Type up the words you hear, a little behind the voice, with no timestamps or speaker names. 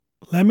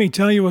Let Me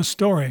Tell You a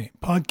Story,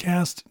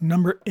 podcast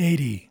number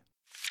 80.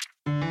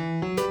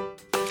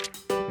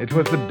 It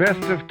was the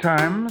best of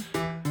times.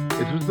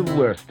 It was the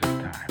worst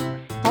of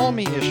times. Call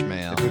me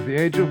Ishmael. It was the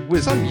age of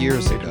wisdom. Some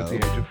years It was ago, the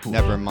age of fools.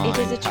 never mind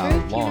It is a how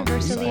truth long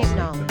universally ago.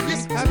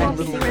 acknowledged. How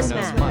little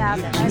Christmas knows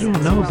money. without You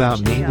don't know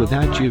about me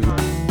without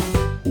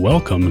you.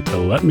 Welcome to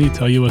Let Me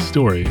Tell You a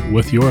Story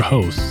with your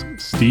hosts,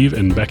 Steve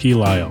and Becky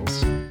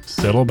Lyles.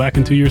 Settle back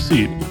into your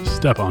seat,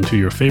 step onto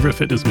your favorite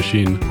fitness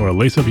machine, or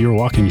lace up your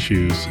walking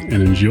shoes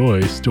and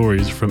enjoy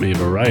stories from a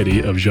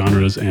variety of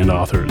genres and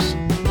authors.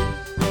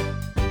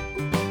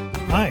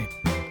 Hi,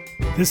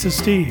 this is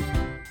Steve.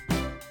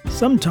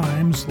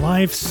 Sometimes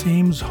life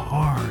seems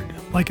hard,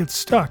 like it's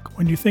stuck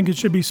when you think it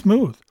should be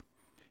smooth.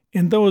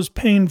 In those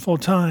painful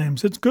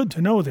times, it's good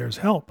to know there's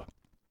help.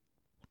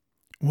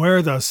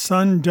 Where the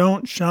sun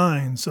don't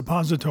shine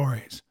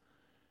suppositories.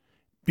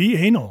 Be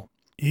anal.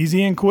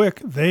 Easy and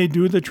quick, they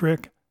do the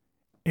trick.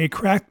 A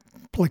crack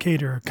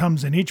applicator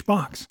comes in each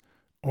box.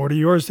 Order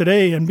yours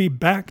today and be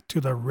back to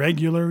the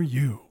regular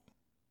you.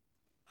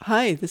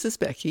 Hi, this is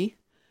Becky.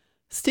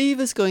 Steve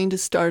is going to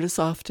start us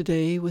off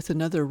today with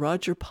another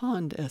Roger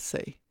Pond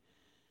essay.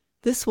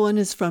 This one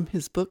is from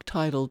his book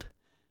titled,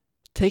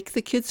 Take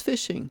the Kids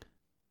Fishing.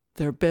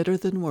 They're Better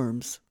Than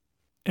Worms.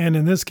 And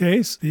in this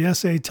case, the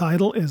essay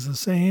title is the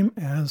same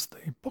as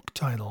the book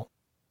title.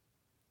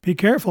 Be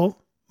careful,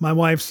 my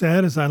wife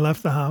said as I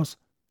left the house.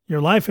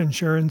 Your life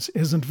insurance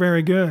isn't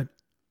very good.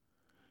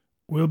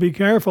 We'll be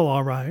careful,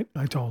 all right,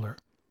 I told her.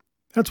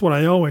 That's what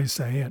I always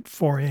say at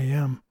 4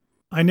 a.m.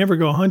 I never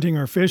go hunting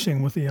or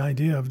fishing with the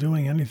idea of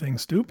doing anything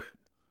stupid.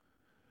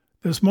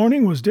 This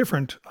morning was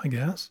different, I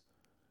guess.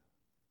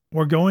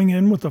 We're going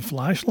in with the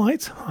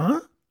flashlights, huh?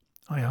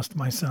 I asked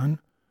my son.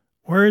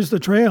 Where is the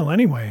trail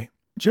anyway?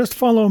 Just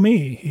follow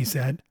me, he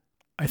said.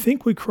 I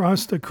think we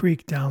crossed the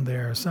creek down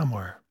there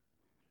somewhere.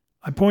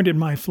 I pointed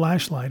my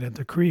flashlight at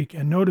the creek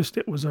and noticed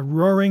it was a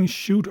roaring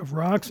chute of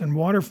rocks and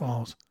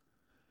waterfalls.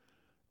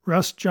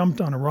 Russ jumped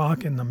on a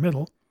rock in the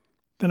middle,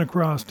 then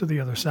across to the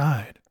other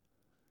side.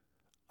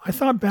 I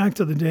thought back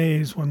to the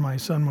days when my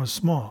son was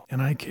small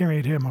and I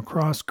carried him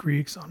across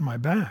creeks on my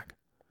back.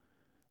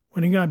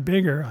 When he got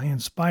bigger, I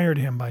inspired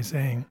him by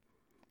saying,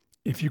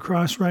 "If you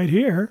cross right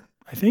here,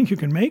 I think you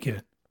can make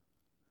it."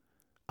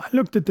 I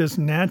looked at this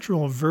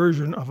natural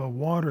version of a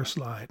water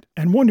slide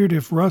and wondered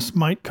if Russ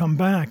might come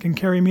back and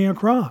carry me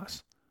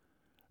across.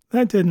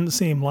 That didn't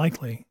seem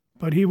likely,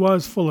 but he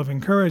was full of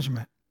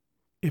encouragement.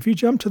 "If you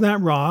jump to that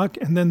rock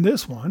and then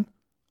this one,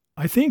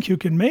 I think you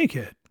can make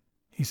it,"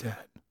 he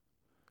said.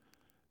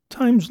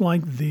 Times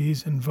like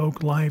these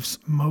invoke life's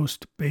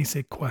most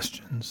basic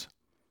questions.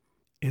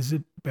 Is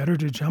it better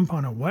to jump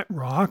on a wet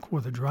rock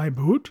with a dry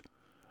boot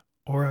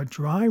or a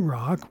dry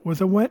rock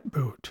with a wet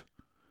boot?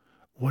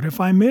 What if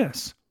I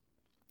miss?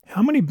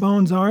 How many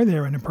bones are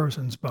there in a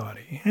person's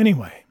body,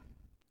 anyway?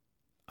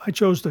 I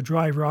chose the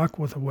dry rock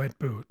with a wet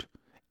boot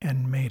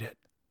and made it.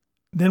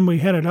 Then we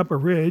headed up a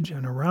ridge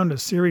and around a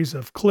series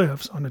of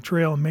cliffs on a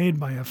trail made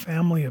by a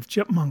family of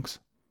chipmunks.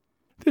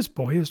 This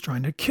boy is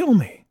trying to kill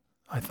me,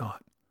 I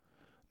thought.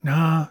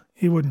 Nah,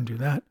 he wouldn't do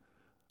that.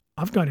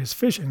 I've got his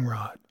fishing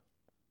rod.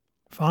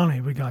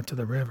 Finally, we got to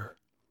the river.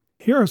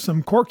 Here are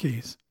some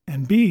corkies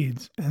and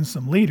beads and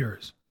some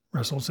leaders,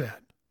 Russell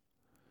said.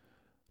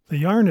 The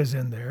yarn is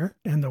in there,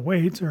 and the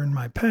weights are in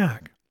my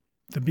pack.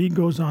 The bead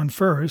goes on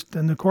first,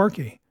 then the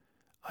corky.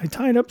 I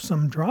tied up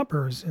some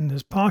droppers in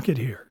this pocket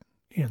here,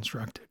 he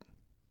instructed.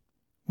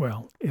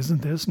 Well,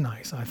 isn't this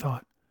nice, I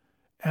thought.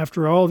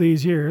 After all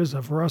these years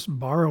of Russ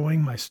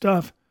borrowing my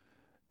stuff,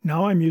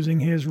 now I'm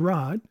using his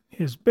rod,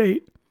 his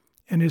bait,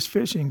 and his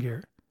fishing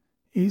gear.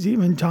 He's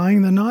even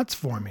tying the knots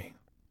for me.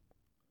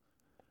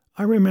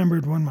 I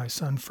remembered when my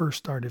son first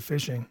started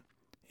fishing.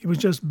 He was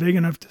just big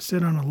enough to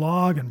sit on a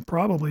log and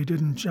probably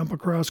didn't jump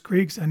across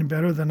creeks any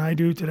better than I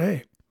do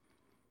today.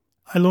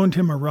 I loaned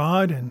him a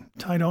rod and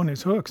tied on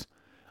his hooks.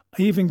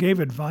 I even gave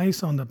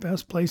advice on the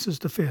best places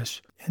to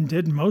fish and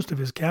did most of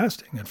his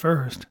casting at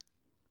first.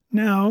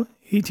 Now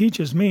he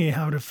teaches me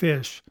how to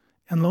fish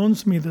and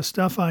loans me the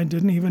stuff I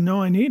didn't even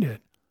know I needed.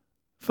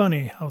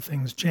 Funny how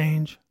things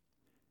change.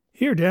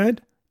 Here,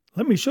 Dad,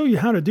 let me show you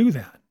how to do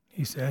that,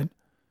 he said.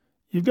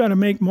 You've got to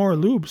make more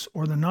loops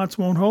or the knots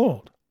won't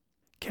hold.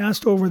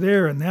 Cast over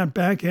there in that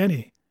back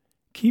eddy.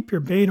 Keep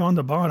your bait on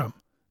the bottom,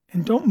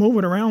 and don't move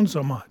it around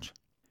so much.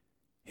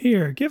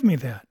 Here, give me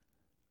that.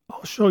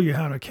 I'll show you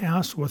how to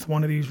cast with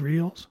one of these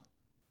reels.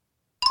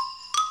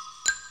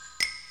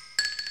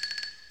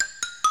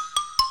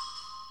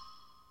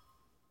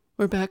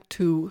 We're back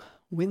to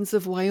Winds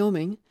of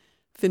Wyoming,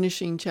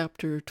 finishing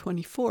chapter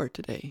 24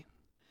 today.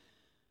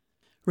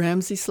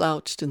 Ramsey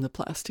slouched in the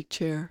plastic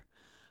chair,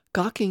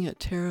 gawking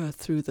at Tara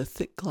through the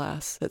thick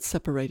glass that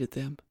separated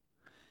them.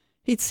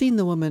 He'd seen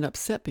the woman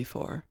upset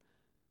before,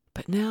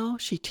 but now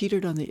she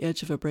teetered on the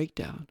edge of a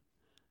breakdown.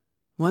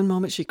 One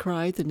moment she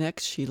cried, the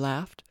next she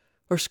laughed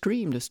or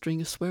screamed a string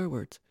of swear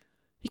words.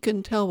 He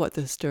couldn't tell what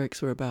the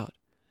hysterics were about.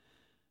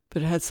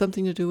 But it had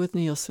something to do with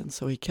Nielsen,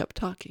 so he kept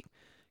talking,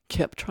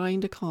 kept trying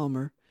to calm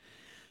her.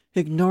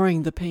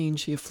 ignoring the pain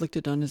she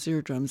inflicted on his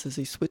eardrums as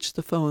he switched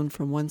the phone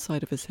from one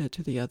side of his head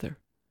to the other.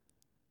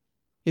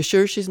 "You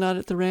sure she's not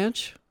at the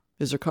ranch?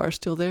 Is her car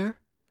still there?"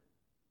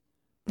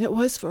 "It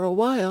was for a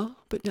while,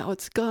 but now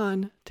it's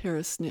gone,"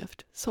 Tara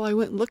sniffed, "so I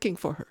went looking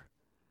for her."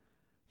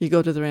 "You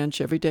go to the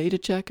ranch every day to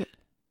check it?"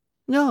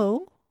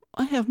 "No,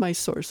 I have my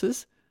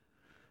sources."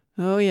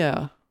 "Oh,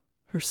 yeah,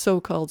 her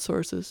so-called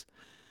sources."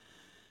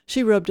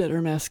 She rubbed at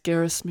her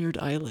mascara-smeared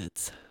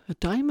eyelids. A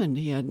diamond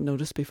he hadn't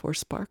noticed before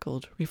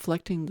sparkled,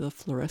 reflecting the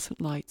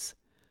fluorescent lights.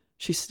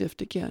 She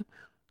sniffed again.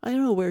 "I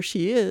know where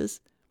she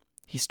is."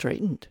 He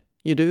straightened.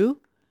 "You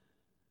do?"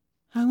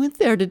 "I went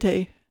there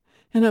today,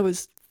 and I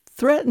was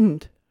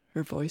threatened."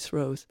 Her voice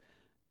rose.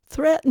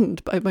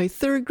 "Threatened by my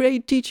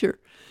third-grade teacher,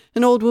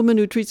 an old woman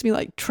who treats me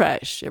like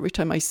trash every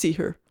time I see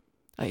her.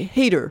 I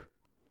hate her."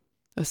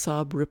 A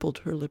sob rippled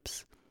her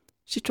lips.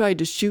 "She tried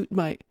to shoot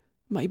my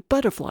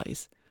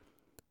butterflies."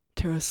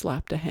 Tara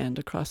slapped a hand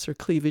across her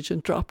cleavage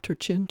and dropped her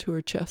chin to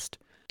her chest.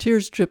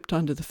 Tears dripped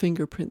onto the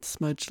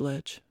fingerprint-smudged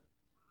ledge.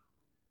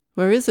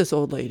 "Where is this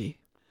old lady?"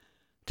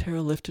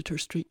 Tara lifted her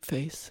streaked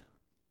face.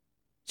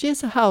 "She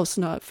has a house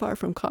not far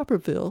from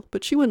Copperville,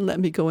 but she wouldn't let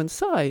me go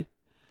inside."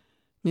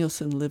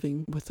 Nielsen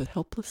living with a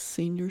helpless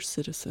senior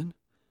citizen.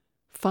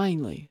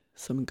 Finally,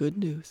 some good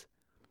news.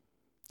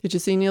 "Did you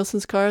see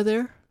Nielsen's car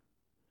there?"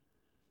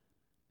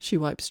 She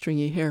wiped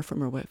stringy hair from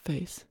her wet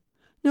face.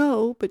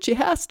 "No, but she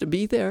has to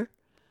be there."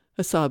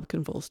 A sob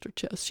convulsed her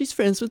chest. "She's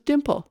friends with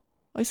Dimple.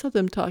 I saw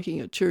them talking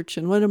at church,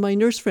 and one of my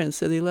nurse friends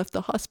said they left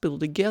the hospital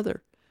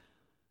together."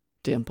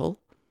 "Dimple?"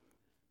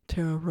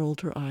 Tara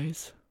rolled her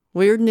eyes.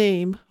 "Weird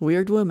name,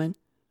 weird woman."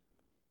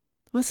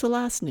 "What's the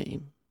last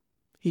name?"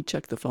 He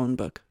checked the phone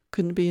book.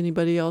 Couldn't be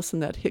anybody else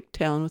in that hick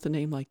town with a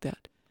name like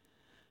that.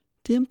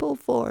 "Dimple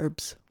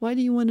Forbes. Why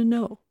do you want to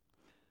know?"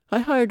 "I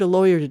hired a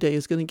lawyer today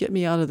who's going to get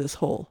me out of this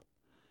hole.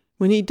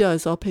 When he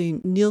does, I'll pay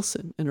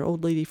Nielsen and her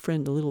old lady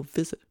friend a little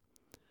visit."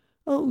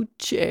 "Oh,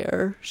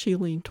 Chair," she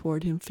leaned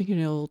toward him,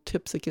 fingernail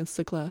tips against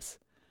the glass.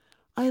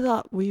 "I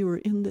thought we were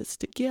in this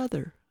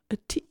together, a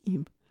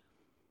team."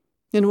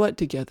 "In what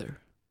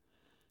together?"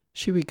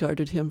 She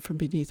regarded him from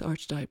beneath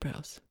arched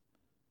eyebrows.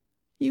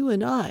 "You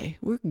and I,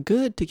 we're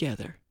good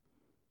together.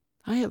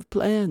 I have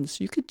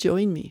plans. You could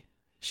join me."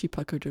 She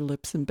puckered her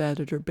lips and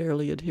batted her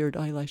barely adhered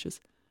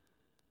eyelashes.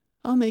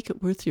 "I'll make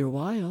it worth your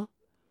while."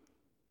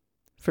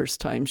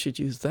 First time she'd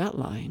used that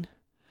line.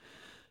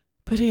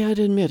 But he had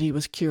to admit he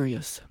was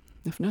curious.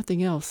 If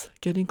nothing else,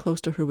 getting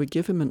close to her would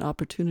give him an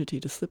opportunity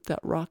to slip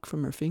that rock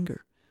from her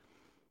finger.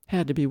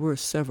 Had to be worth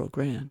several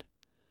grand.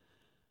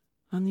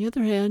 On the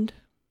other hand,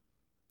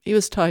 he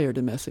was tired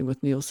of messing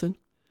with Nielsen.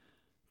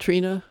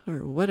 Trina,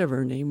 or whatever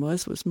her name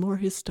was more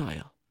his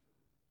style.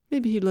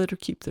 Maybe he'd let her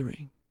keep the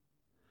ring.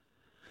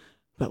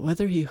 But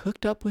whether he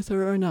hooked up with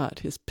her or not,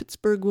 his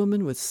Pittsburgh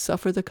woman would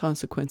suffer the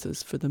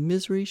consequences for the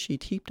misery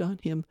she'd heaped on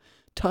him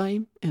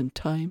time and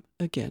time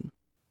again.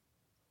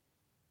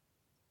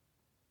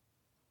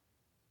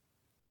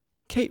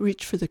 Kate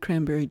reached for the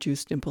cranberry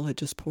juice Dimple had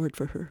just poured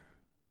for her.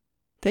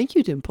 "Thank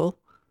you, Dimple.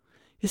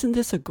 Isn't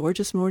this a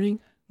gorgeous morning?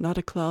 Not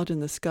a cloud in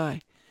the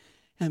sky,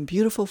 and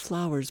beautiful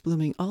flowers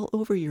blooming all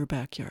over your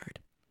backyard."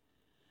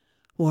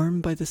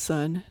 Warmed by the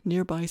sun,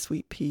 nearby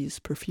sweet peas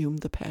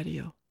perfumed the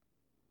patio.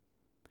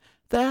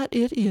 "That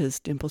it is,"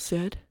 Dimple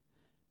said.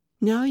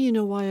 "Now you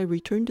know why I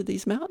returned to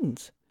these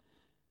mountains."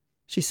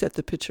 She set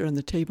the pitcher on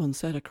the table and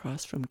sat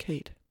across from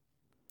Kate.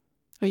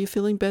 "Are you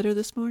feeling better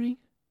this morning?"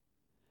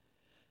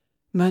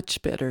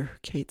 "Much better,"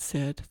 Kate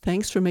said.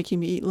 "Thanks for making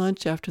me eat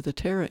lunch after the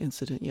Tara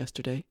incident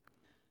yesterday.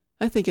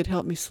 I think it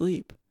helped me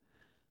sleep.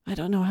 I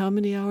don't know how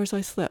many hours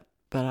I slept,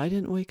 but I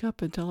didn't wake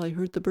up until I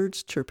heard the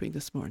birds chirping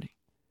this morning."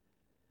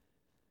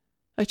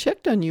 "I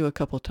checked on you a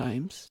couple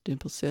times,"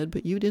 Dimple said,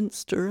 "but you didn't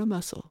stir a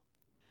muscle."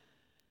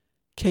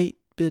 Kate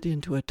bit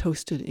into a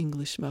toasted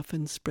English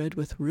muffin spread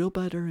with real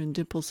butter and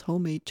Dimple's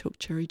homemade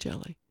chokecherry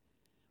jelly.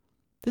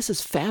 "This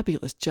is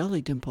fabulous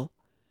jelly, Dimple.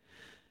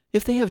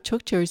 If they have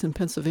chokecherries in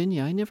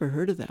Pennsylvania, I never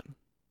heard of them.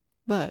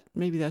 But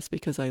maybe that's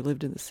because I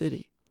lived in the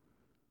city."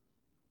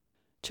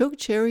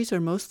 "Chokecherries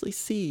are mostly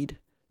seed,"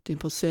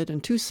 Dimple said,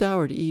 "and too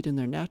sour to eat in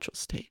their natural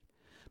state.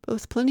 But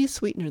with plenty of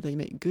sweetener, they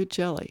make good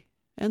jelly,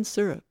 and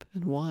syrup,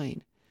 and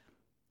wine.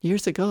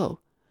 Years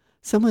ago,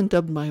 someone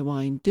dubbed my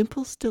wine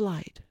Dimple's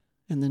Delight,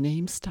 and the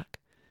name stuck."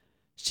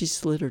 She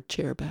slid her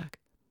chair back.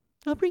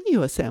 "I'll bring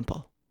you a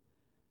sample."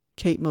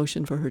 Kate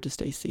motioned for her to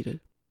stay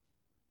seated.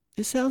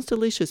 "It sounds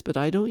delicious, but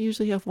I don't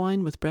usually have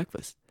wine with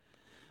breakfast.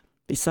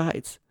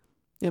 Besides,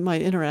 it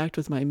might interact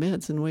with my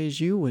meds in ways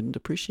you wouldn't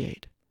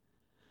appreciate."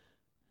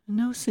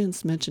 No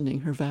sense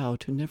mentioning her vow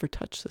to never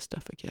touch the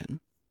stuff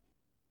again.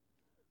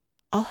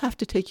 "I'll have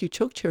to take you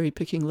chokecherry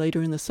picking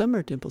later in the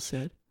summer," Dimple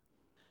said.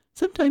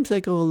 "Sometimes I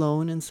go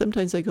alone, and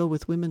sometimes I go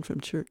with women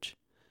from church.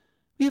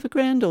 We have a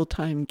grand old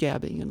time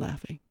gabbing and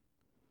laughing."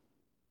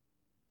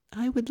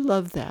 "I would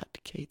love that,"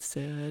 Kate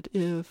said,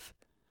 "if—"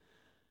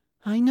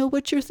 "I know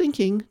what you're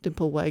thinking,"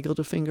 Dimple waggled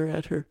a finger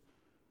at her.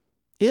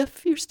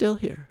 "If you're still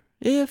here,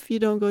 if you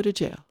don't go to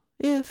jail,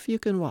 if you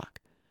can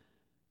walk.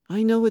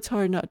 I know it's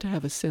hard not to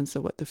have a sense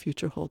of what the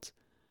future holds,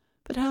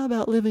 but how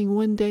about living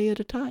one day at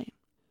a time?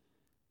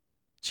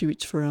 She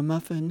reached for a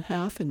muffin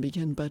half and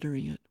began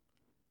buttering it.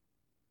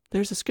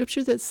 There's a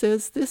scripture that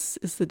says, "This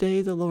is the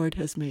day the Lord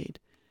has made.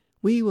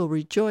 We will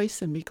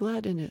rejoice and be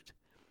glad in it."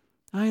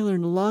 I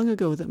learned long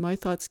ago that my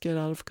thoughts get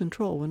out of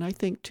control when I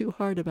think too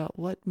hard about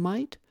what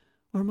might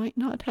or might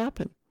not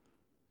happen.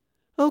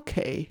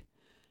 Okay,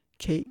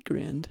 Kate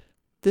grinned.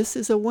 This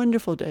is a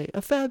wonderful day,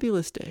 a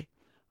fabulous day.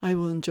 I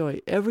will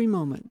enjoy every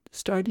moment,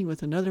 starting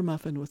with another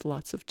muffin with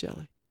lots of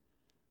jelly.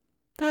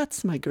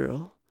 That's my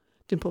girl.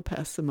 Dimple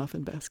passed the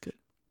muffin basket.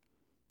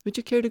 Would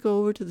you care to go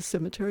over to the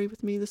cemetery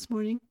with me this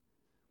morning?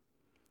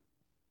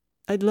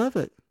 I'd love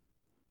it,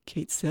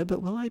 Kate said,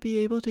 but will I be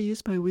able to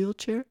use my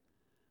wheelchair?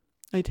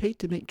 I'd hate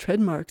to make tread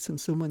marks in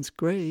someone's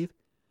grave.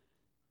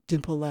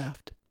 Dimple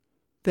laughed.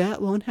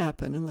 That won't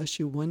happen unless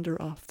you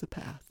wander off the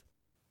path.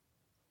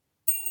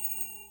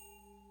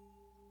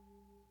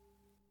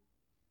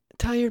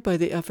 Tired by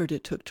the effort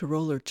it took to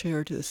roll her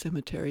chair to the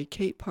cemetery,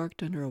 Kate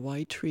parked under a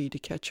wide tree to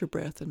catch her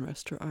breath and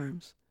rest her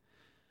arms.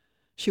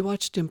 She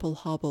watched Dimple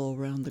hobble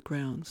around the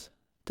grounds.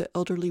 The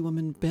elderly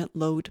woman bent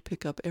low to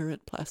pick up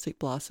errant plastic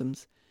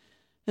blossoms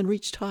and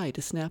reached high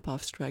to snap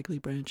off straggly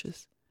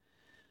branches.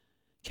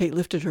 Kate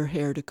lifted her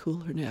hair to cool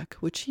her neck.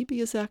 Would she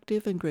be as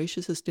active and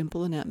gracious as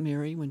Dimple and Aunt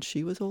Mary when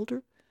she was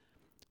older?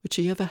 Would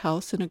she have a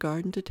house and a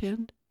garden to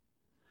tend?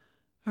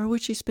 Or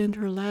would she spend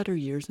her latter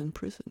years in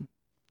prison?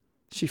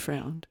 She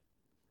frowned.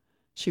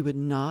 She would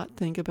not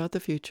think about the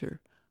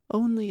future,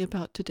 only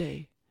about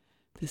today,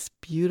 this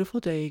beautiful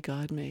day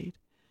God made,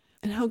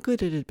 and how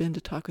good it had been to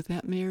talk with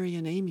Aunt Mary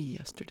and Amy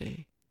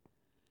yesterday.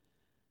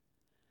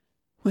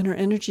 When her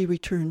energy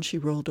returned, she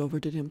rolled over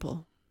to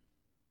Dimple.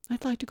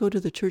 I'd like to go to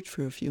the church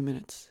for a few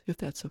minutes, if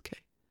that's okay.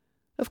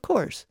 Of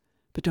course,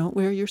 but don't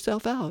wear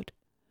yourself out.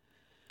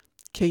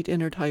 Kate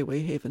entered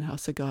Highway Haven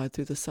House of God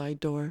through the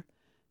side door,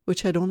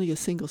 which had only a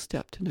single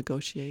step to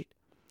negotiate.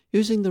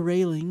 Using the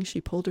railing,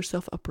 she pulled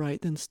herself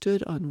upright, then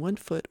stood on one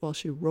foot while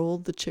she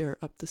rolled the chair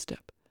up the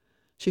step.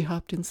 She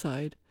hopped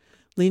inside,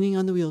 leaning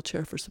on the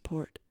wheelchair for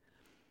support.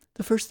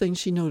 The first thing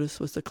she noticed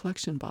was the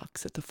collection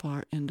box at the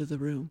far end of the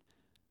room.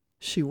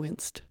 She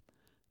winced,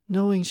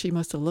 knowing she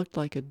must have looked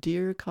like a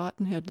deer caught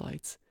in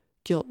headlights,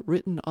 guilt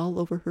written all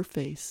over her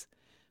face,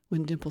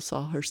 when Dimple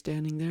saw her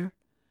standing there.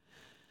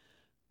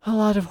 A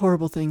lot of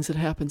horrible things had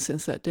happened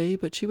since that day,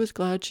 but she was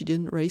glad she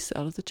didn't race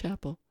out of the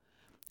chapel,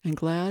 and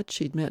glad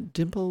she'd met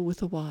Dimple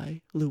with a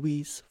Y,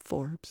 Louise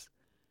Forbes.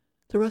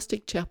 The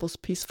rustic chapel's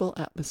peaceful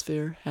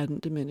atmosphere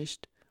hadn't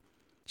diminished.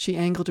 She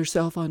angled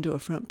herself onto a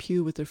front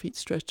pew with her feet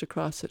stretched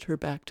across it, her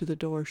back to the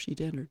door she'd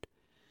entered.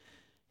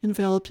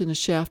 Enveloped in a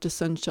shaft of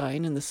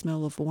sunshine and the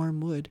smell of warm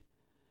wood,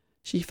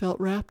 she felt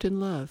wrapped in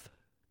love,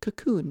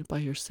 cocooned by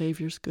her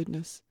Savior's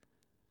goodness.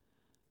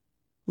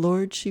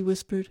 Lord, she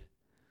whispered,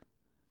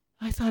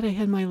 I thought I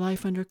had my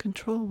life under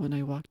control when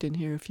I walked in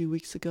here a few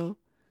weeks ago.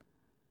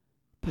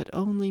 But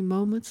only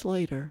moments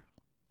later,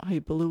 I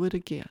blew it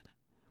again.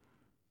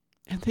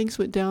 And things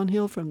went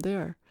downhill from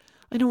there.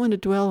 I don't want to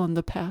dwell on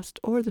the past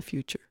or the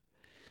future,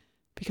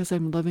 because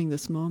I'm loving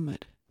this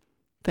moment.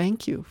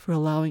 Thank you for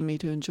allowing me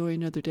to enjoy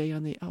another day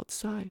on the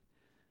outside.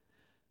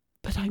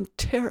 But I'm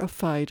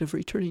terrified of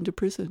returning to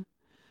prison.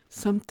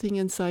 Something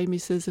inside me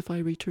says if I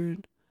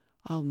return,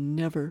 I'll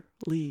never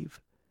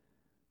leave.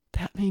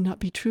 That may not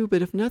be true,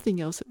 but if nothing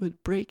else, it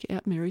would break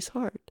Aunt Mary's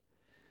heart.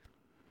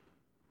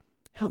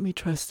 Help me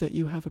trust that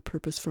you have a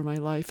purpose for my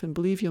life and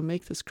believe you'll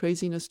make this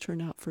craziness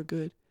turn out for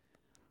good.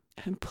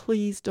 And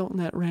please don't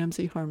let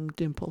Ramsey harm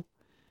Dimple.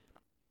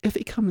 If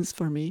he comes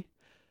for me,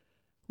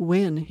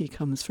 when he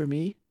comes for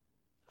me,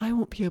 I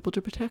won't be able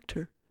to protect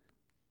her.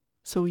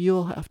 So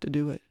you'll have to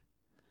do it.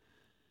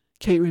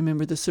 Kate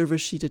remembered the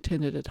service she'd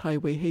attended at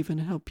Highway Haven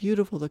and how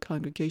beautiful the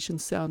congregation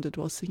sounded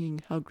while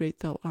singing How Great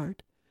Thou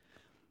Art.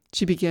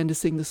 She began to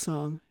sing the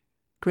song,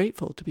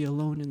 grateful to be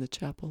alone in the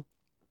chapel.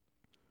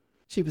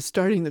 She was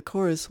starting the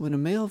chorus when a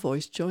male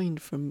voice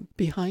joined from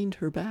behind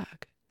her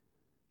back.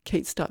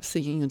 Kate stopped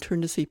singing and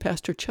turned to see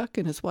Pastor Chuck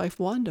and his wife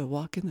Wanda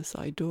walk in the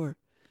side door.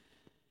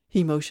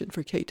 He motioned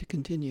for Kate to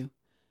continue.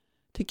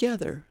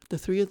 Together, the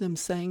three of them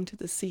sang to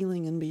the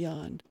ceiling and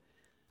beyond.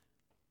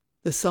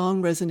 The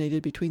song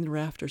resonated between the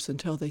rafters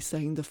until they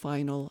sang the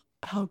final,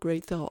 How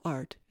Great Thou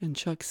Art, and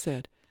Chuck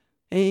said,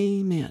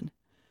 Amen.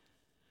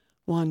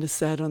 Wanda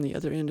sat on the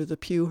other end of the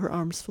pew, her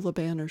arms full of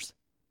banners.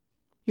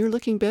 You're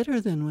looking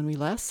better than when we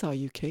last saw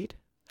you, Kate.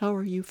 How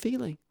are you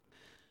feeling?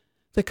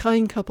 The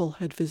kind couple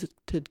had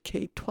visited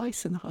Kate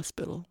twice in the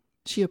hospital.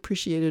 She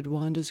appreciated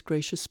Wanda's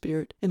gracious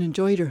spirit and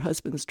enjoyed her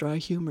husband's dry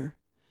humor.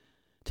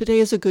 Today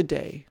is a good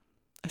day.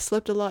 I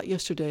slept a lot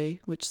yesterday,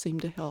 which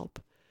seemed to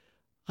help.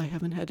 I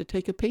haven't had to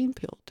take a pain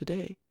pill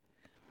today.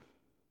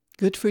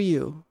 Good for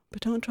you,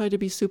 but don't try to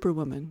be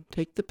Superwoman.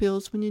 Take the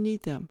pills when you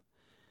need them.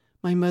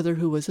 My mother,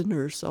 who was a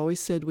nurse,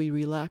 always said we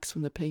relax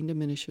when the pain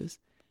diminishes,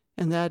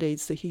 and that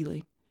aids the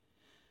healing.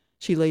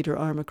 She laid her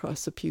arm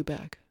across the pew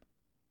back.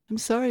 I'm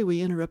sorry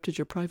we interrupted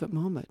your private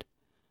moment.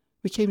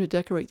 We came to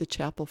decorate the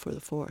chapel for the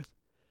 4th.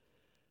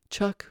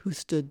 Chuck, who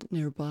stood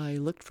nearby,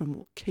 looked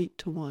from Kate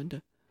to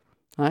Wanda.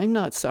 I'm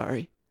not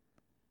sorry.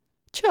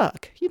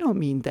 Chuck, you don't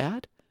mean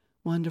that.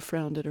 Wanda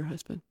frowned at her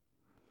husband.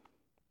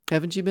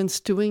 Haven't you been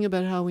stewing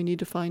about how we need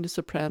to find a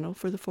soprano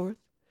for the 4th?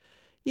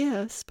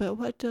 Yes, but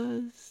what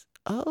does...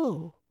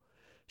 Oh,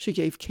 she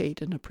gave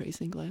Kate an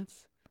appraising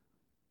glance.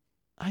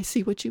 I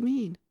see what you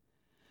mean.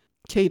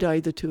 Kate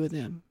eyed the two of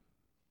them.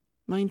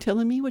 Mind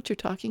telling me what you're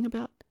talking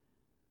about?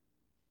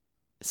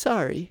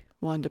 Sorry,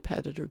 Wanda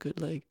patted her good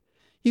leg.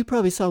 You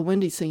probably saw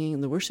Wendy singing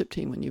in the worship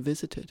team when you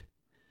visited.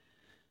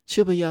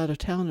 She'll be out of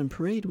town on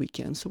parade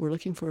weekend, so we're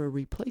looking for a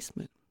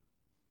replacement.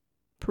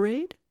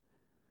 Parade?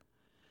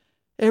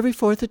 Every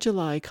 4th of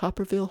July,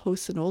 Copperville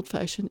hosts an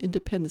old-fashioned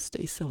Independence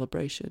Day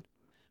celebration.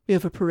 We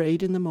have a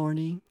parade in the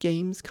morning,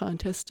 games,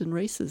 contests, and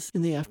races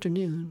in the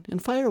afternoon,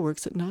 and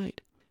fireworks at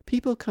night.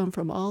 People come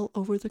from all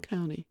over the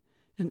county,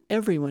 and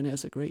everyone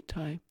has a great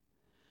time.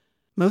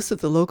 Most of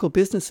the local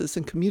businesses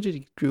and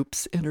community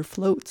groups enter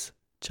floats,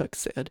 Chuck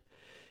said.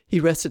 He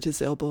rested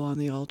his elbow on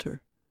the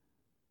altar.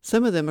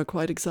 Some of them are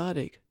quite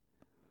exotic,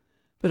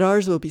 but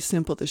ours will be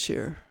simple this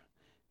year,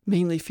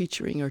 mainly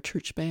featuring our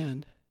church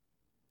band.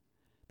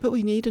 But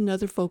we need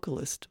another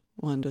vocalist,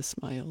 Wanda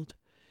smiled.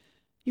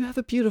 You have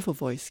a beautiful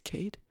voice,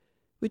 Kate.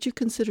 Would you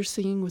consider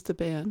singing with the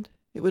band?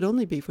 It would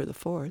only be for the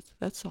 4th,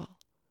 that's all.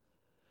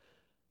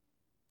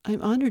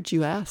 I'm honored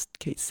you asked,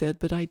 Kate said,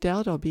 but I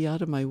doubt I'll be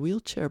out of my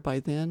wheelchair by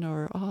then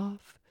or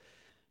off.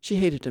 She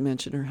hated to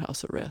mention her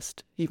house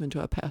arrest, even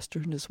to a pastor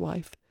and his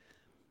wife.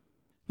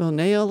 We'll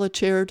nail a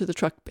chair to the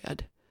truck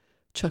bed.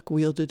 Chuck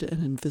wielded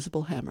an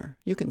invisible hammer.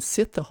 You can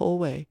sit the whole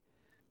way.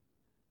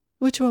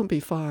 Which won't be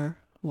far,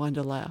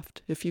 Wanda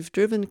laughed. If you've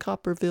driven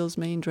Copperville's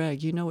main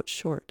drag, you know it's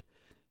short.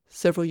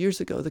 Several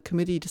years ago, the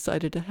committee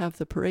decided to have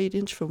the parade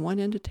inch from one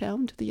end of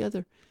town to the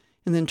other,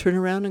 and then turn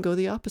around and go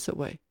the opposite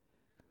way.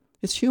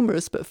 It's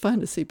humorous but fun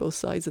to see both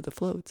sides of the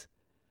floats.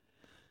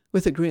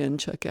 With a grin,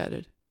 Chuck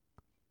added,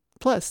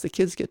 plus, the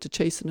kids get to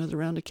chase another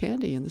round of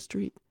candy in the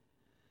street.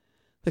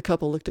 The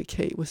couple looked at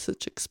Kate with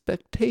such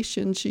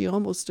expectation she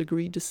almost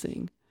agreed to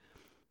sing,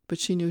 but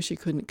she knew she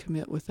couldn't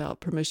commit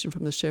without permission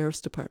from the sheriff's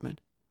department.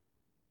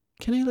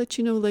 Can I let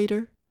you know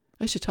later?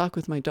 I should talk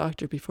with my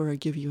doctor before I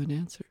give you an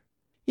answer.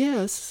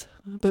 Yes,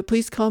 but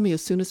please call me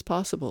as soon as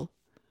possible.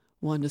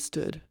 Wanda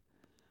stood.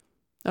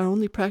 Our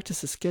only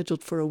practice is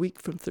scheduled for a week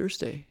from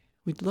Thursday.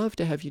 We'd love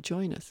to have you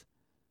join us.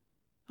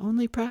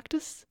 Only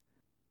practice?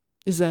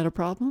 Is that a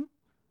problem?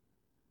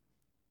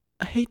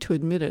 I hate to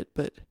admit it,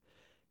 but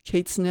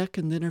Kate's neck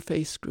and then her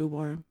face grew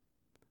warm.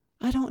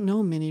 I don't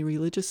know many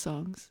religious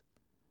songs.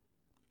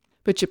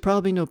 But you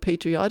probably know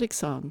patriotic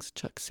songs,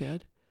 Chuck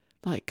said,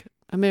 like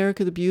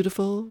America the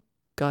Beautiful,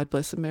 God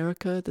Bless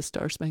America, the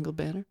Star-Spangled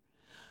Banner.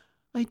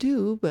 I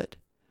do, but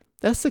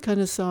that's the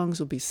kind of songs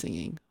we'll be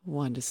singing,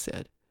 Wanda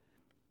said.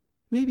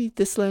 Maybe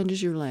This Land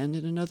Is Your Land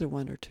and another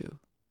one or two.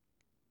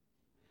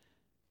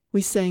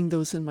 We sang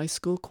those in my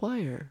school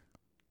choir,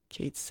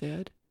 Kate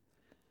said,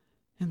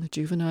 and the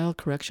juvenile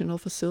correctional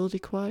facility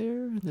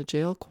choir, and the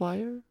jail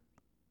choir,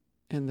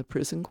 and the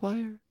prison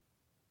choir.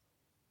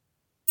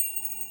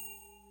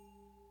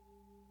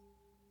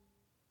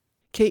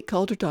 Kate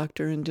called her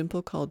doctor, and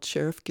Dimple called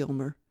Sheriff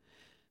Gilmer.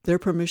 Their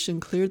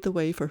permission cleared the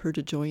way for her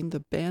to join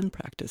the band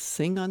practice,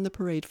 sing on the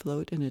parade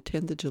float, and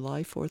attend the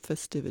July 4th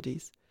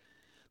festivities.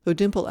 Though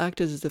Dimple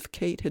acted as if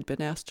Kate had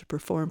been asked to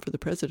perform for the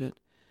president,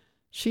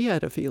 she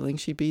had a feeling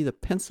she'd be the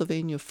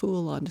Pennsylvania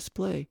fool on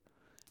display,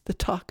 the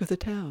talk of the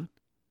town.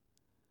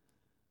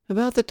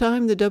 About the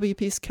time the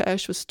WP's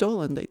cash was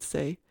stolen, they'd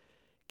say,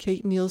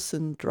 Kate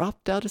Nielsen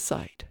dropped out of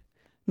sight.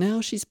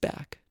 Now she's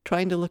back,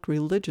 trying to look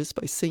religious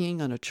by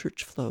singing on a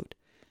church float.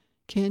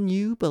 Can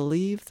you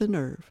believe the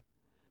nerve?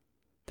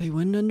 They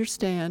wouldn't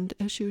understand,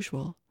 as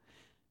usual,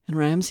 and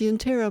Ramsey and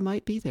Tara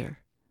might be there,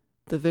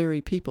 the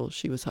very people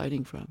she was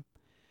hiding from.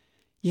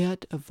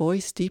 Yet a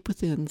voice deep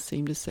within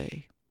seemed to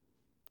say,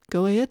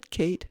 Go ahead,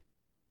 Kate.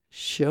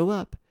 Show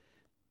up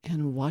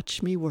and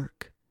watch me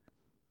work.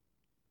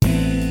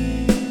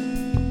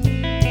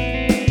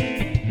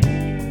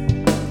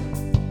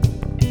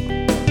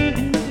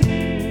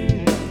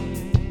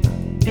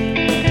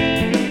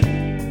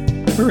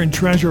 We're in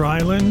Treasure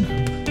Island,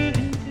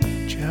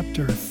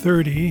 chapter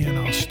 30, and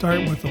I'll start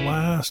with the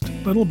last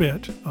little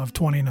bit of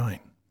 29.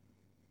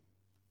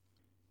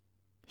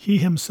 He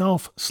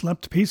himself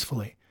slept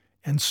peacefully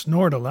and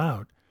snored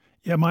aloud,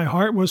 yet my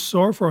heart was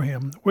sore for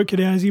him, wicked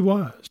as he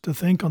was, to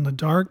think on the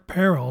dark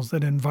perils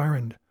that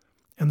environed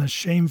and the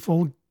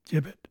shameful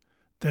gibbet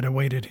that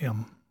awaited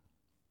him.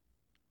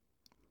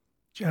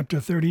 Chapter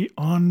 30,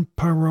 On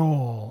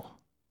Parole.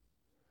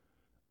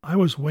 I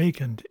was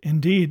wakened,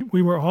 indeed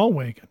we were all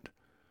wakened,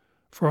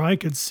 for I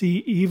could see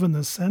even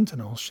the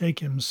sentinel shake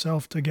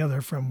himself together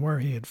from where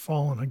he had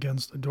fallen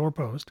against the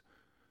doorpost,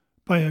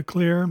 by a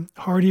clear,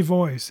 hearty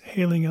voice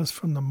hailing us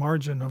from the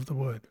margin of the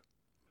wood.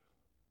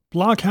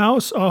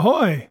 "Blockhouse,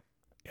 ahoy!"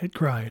 it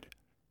cried.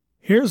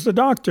 "Here's the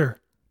doctor."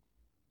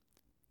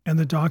 And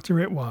the doctor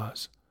it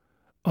was,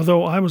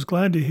 although I was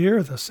glad to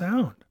hear the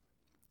sound.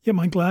 Yet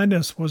my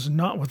gladness was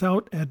not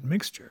without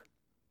admixture.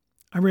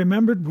 I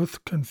remembered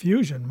with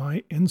confusion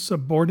my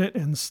insubordinate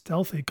and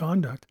stealthy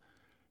conduct,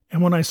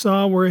 and when I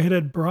saw where it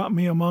had brought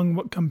me among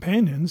what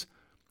companions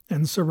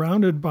and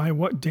surrounded by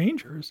what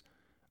dangers,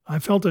 I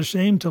felt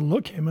ashamed to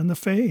look him in the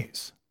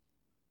face.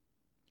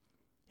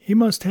 He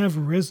must have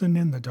risen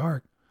in the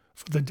dark,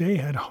 for the day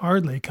had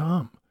hardly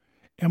come,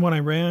 and when I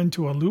ran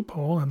to a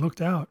loophole and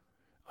looked out,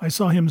 I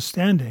saw him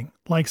standing,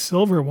 like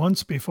Silver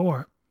once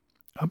before,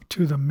 up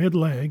to the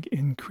mid-leg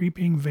in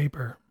creeping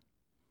vapor.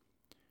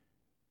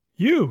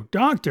 "You,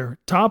 doctor,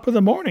 top of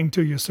the morning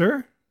to you,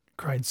 sir,"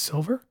 cried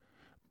Silver,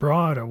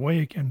 broad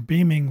awake and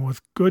beaming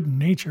with good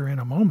nature in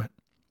a moment.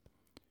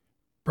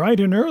 "Bright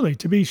and early,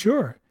 to be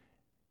sure,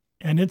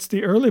 and it's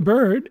the early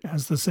bird,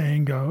 as the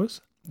saying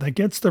goes, that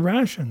gets the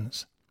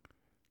rations.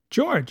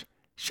 George,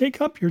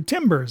 shake up your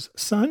timbers,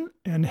 son,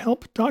 and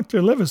help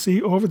Dr.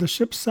 Livesey over the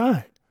ship's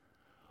side.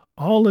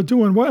 All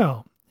a-doing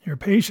well, your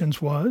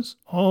patience was,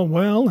 all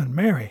well and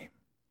merry."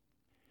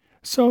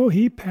 So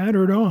he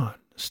pattered on,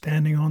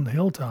 standing on the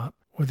hilltop,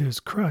 with his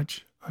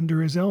crutch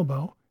under his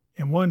elbow,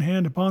 and one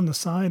hand upon the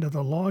side of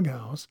the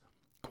log-house,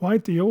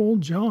 quite the old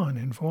John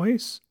in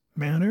voice,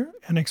 manner,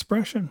 and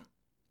expression.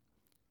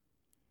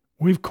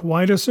 "We've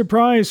quite a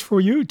surprise for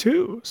you,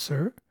 too,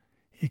 sir,"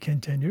 he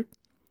continued.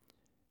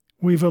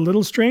 "We've a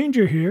little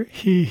stranger here,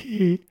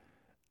 he,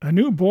 a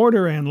new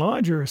boarder and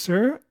lodger,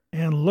 sir,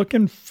 and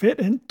looking fit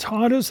and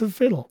taut as a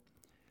fiddle.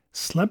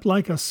 Slept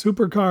like a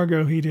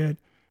supercargo, he did,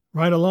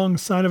 right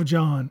alongside of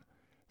John.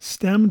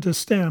 Stem to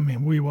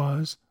stem we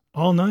was,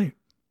 all night."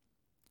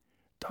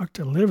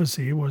 Dr.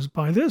 Livesey was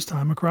by this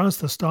time across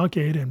the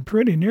stockade and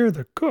pretty near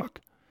the cook,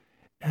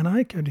 and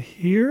I could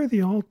hear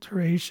the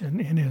alteration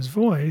in his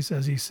voice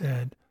as he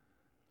said,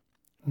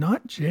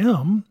 "Not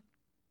Jim."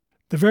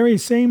 "The very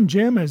same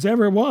Jim as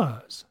ever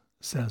was,"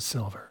 says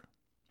Silver.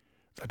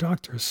 The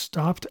doctor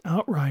stopped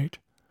outright,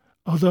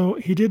 although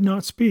he did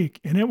not speak,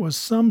 and it was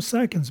some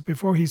seconds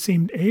before he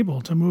seemed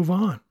able to move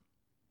on.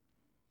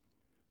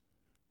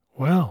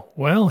 "Well,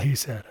 well," he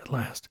said at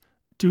last,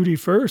 "duty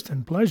first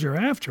and pleasure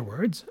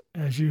afterwards,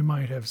 as you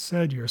might have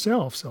said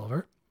yourself,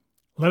 Silver.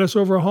 Let us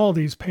overhaul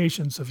these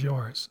patients of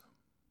yours."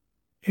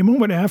 A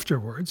moment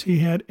afterwards he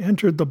had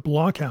entered the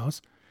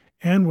blockhouse,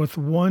 and with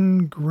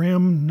one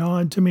grim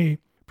nod to me,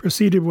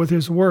 proceeded with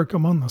his work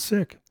among the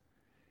sick.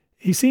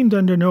 He seemed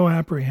under no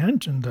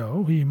apprehension,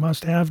 though he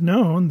must have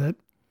known that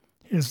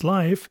his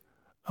life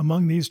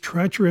among these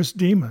treacherous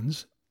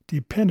demons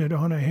depended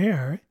on a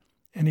hair,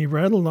 and he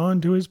rattled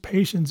on to his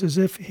patients as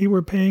if he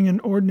were paying an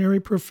ordinary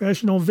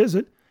professional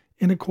visit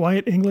in a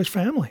quiet English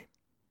family.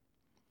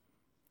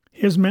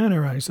 His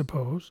manner, I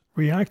suppose,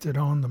 reacted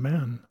on the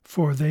men,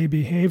 for they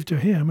behaved to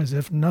him as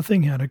if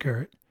nothing had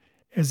occurred,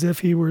 as if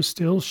he were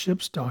still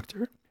ship's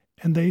doctor,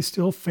 and they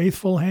still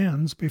faithful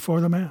hands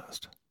before the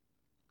mast.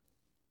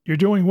 "You're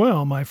doing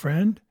well, my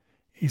friend,"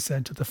 he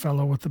said to the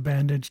fellow with the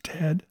bandaged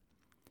head,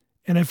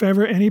 "and if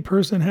ever any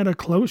person had a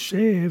close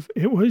shave,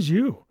 it was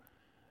you.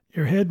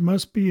 Your head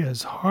must be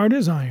as hard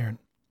as iron.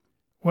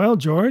 Well,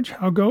 George,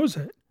 how goes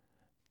it?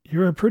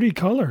 You're a pretty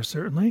color,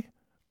 certainly.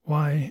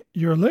 Why,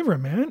 your liver,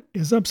 man,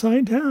 is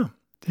upside down.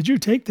 Did you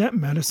take that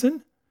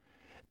medicine?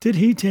 Did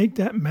he take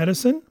that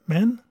medicine,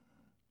 men?"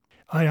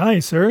 "Aye, aye,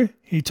 sir,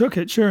 he took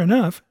it sure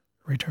enough,"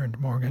 returned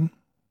Morgan.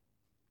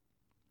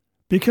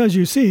 "Because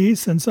you see,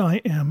 since I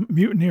am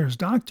mutineer's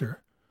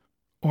doctor,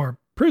 or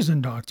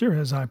prison doctor,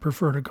 as I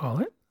prefer to call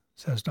it,"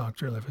 says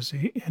Dr.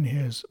 Livesey in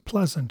his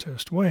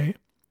pleasantest way,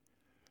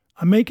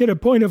 "I make it a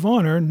point of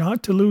honor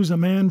not to lose a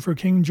man for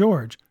King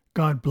George,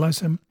 God bless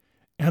him,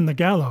 and the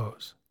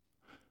gallows."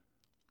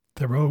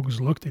 The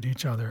rogues looked at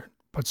each other,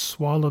 but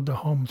swallowed the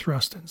home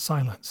thrust in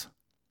silence.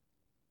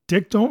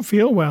 "Dick don't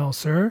feel well,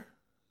 sir,"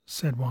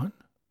 said one.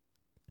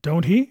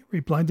 "Don't he?"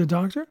 replied the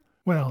doctor.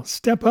 "Well,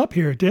 step up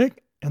here,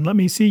 Dick, and let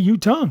me see you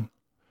tongue."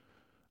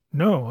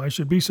 "No, I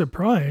should be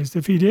surprised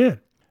if he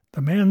did.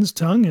 The man's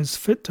tongue is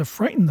fit to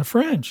frighten the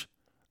French.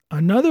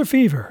 Another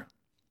fever."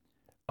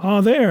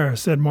 "Ah, there,"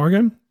 said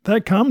Morgan,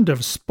 "that comed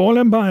of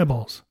spoiling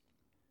Bibles."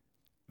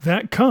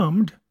 "That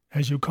comed,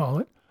 as you call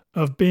it,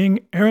 of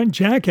being errant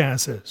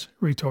jackasses,"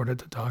 retorted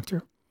the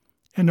doctor,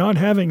 "and not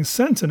having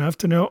sense enough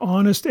to know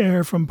honest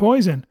air from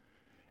poison,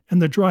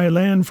 and the dry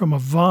land from a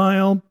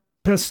vile,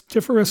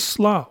 pestiferous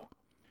slough.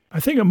 I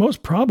think it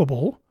most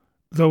probable,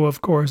 though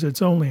of course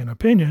it's only an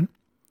opinion,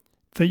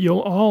 that you'll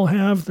all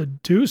have the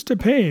deuce to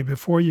pay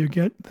before you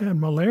get that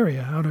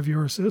malaria out of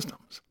your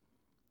systems.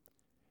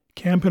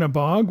 Camp in a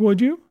bog,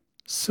 would you?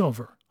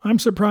 Silver, I'm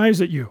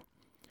surprised at you.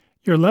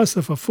 You're less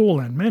of a fool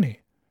than many.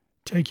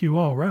 Take you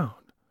all round.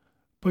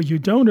 But you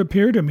don't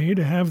appear to me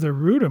to have the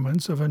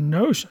rudiments of a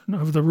notion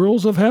of the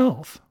rules of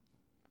health.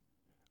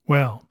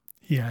 Well,"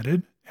 he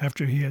added,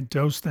 after he had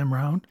dosed them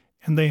round,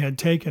 and they had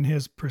taken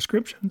his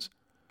prescriptions,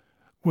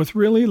 with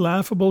really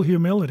laughable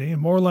humility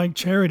and more like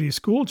charity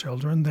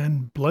schoolchildren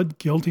than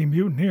blood-guilty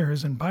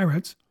mutineers and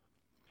pirates,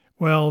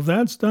 "well,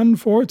 that's done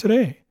for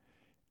today.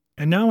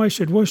 And now I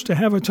should wish to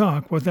have a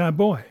talk with that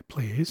boy,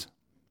 please."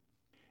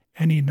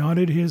 And he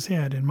nodded his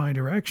head in my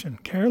direction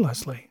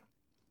carelessly.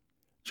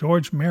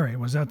 George Merry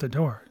was at the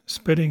door,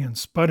 spitting and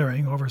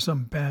sputtering over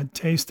some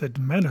bad-tasted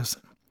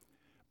medicine.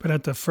 But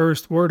at the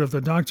first word of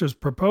the doctor's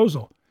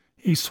proposal,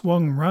 he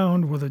swung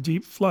round with a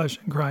deep flush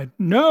and cried,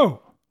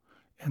 "No!"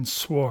 and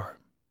swore.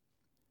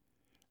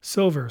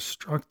 Silver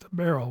struck the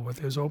barrel with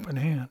his open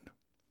hand.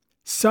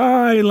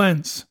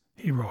 "Silence!"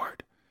 he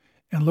roared,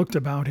 and looked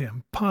about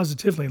him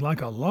positively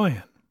like a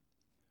lion.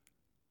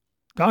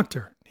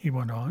 "Doctor," he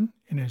went on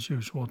in his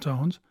usual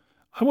tones,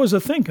 "I was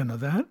a-thinking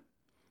of that.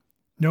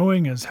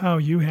 Knowing as how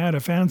you had a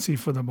fancy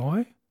for the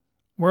boy,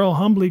 we're all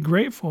humbly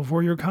grateful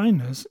for your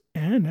kindness,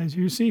 and, as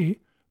you see,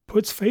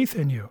 puts faith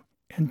in you,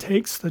 and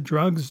takes the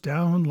drugs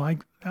down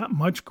like that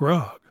much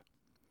grog.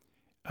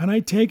 And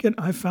I take it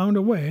I've found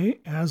a way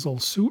as'll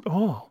suit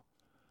all.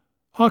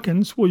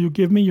 Hawkins, will you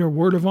give me your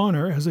word of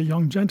honor as a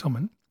young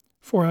gentleman,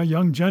 for a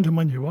young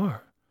gentleman you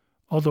are,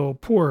 although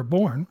poor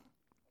born,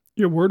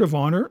 your word of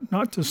honor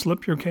not to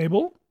slip your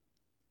cable?"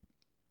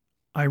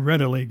 I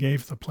readily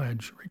gave the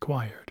pledge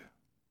required.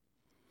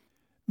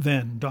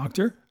 "Then,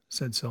 Doctor,"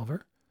 said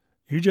Silver,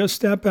 "you just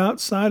step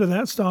outside of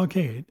that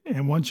stockade,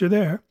 and once you're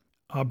there,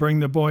 I'll bring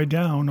the boy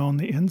down on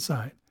the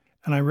inside,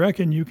 and I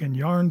reckon you can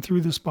yarn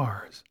through the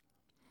spars.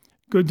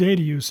 Good day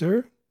to you,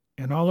 sir,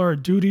 and all our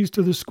duties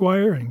to the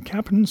squire and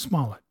Captain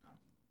Smollett."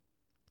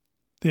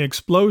 The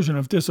explosion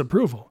of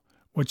disapproval,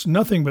 which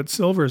nothing but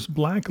Silver's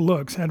black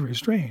looks had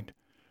restrained,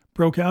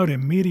 broke out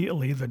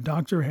immediately the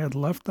doctor had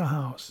left the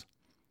house.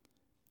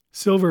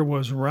 Silver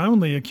was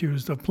roundly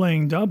accused of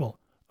playing double,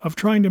 of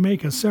trying to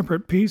make a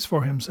separate peace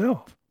for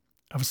himself,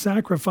 of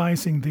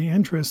sacrificing the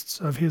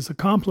interests of his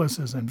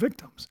accomplices and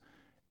victims,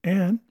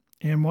 and,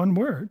 in one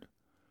word,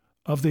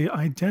 of the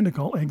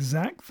identical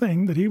exact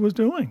thing that he was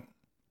doing.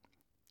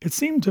 It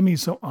seemed to me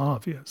so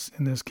obvious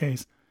in this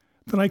case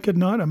that I could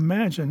not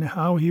imagine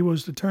how he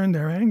was to turn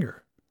their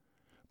anger.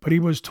 But he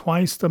was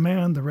twice the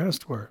man the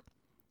rest were,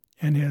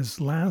 and his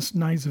last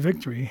night's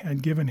victory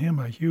had given him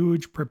a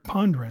huge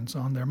preponderance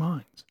on their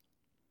minds.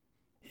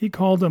 He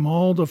called them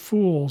all the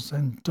fools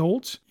and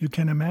dolts you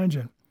can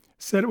imagine,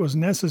 said it was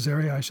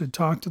necessary I should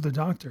talk to the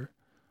doctor,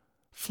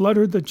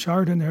 fluttered the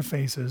chart in their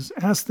faces,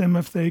 asked them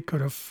if they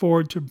could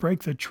afford to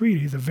break the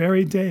treaty the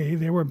very day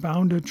they were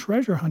bound to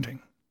treasure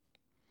hunting.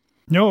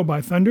 "No,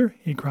 by thunder,"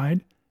 he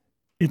cried,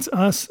 "it's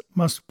us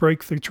must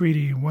break the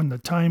treaty when the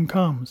time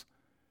comes.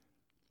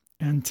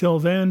 And till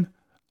then,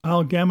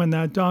 I'll gammon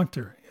that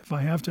doctor if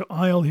I have to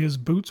oil his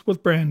boots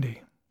with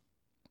brandy."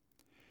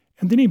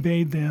 And then he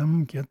bade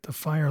them get the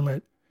fire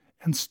lit,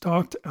 and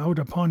stalked out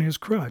upon his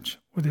crutch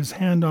with his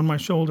hand on my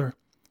shoulder,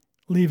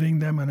 leaving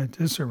them in a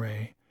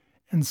disarray,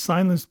 and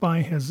silenced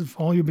by his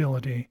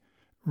volubility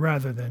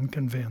rather than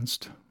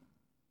convinced.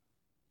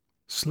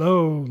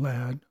 "Slow,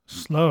 lad,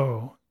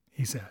 slow,"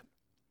 he said.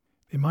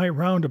 "They might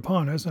round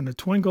upon us in a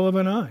twinkle of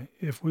an eye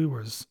if we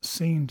was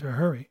seen to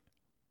hurry."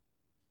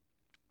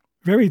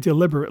 Very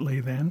deliberately,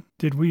 then,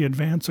 did we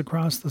advance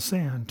across the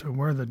sand to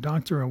where the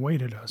doctor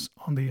awaited us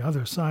on the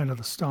other side of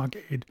the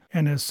stockade,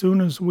 and as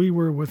soon as we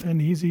were within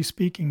easy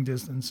speaking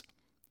distance,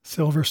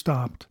 Silver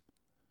stopped.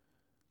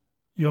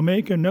 "You'll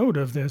make a note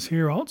of this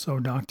here also,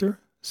 Doctor,"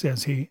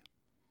 says he,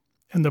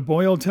 "and the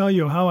boy'll tell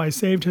you how I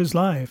saved his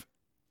life,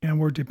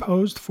 and were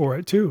deposed for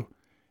it too,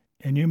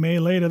 and you may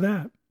lay to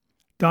that.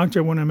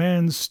 Doctor, when a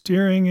man's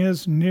steering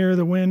as near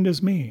the wind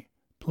as me,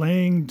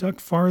 playing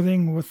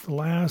duck-farthing with the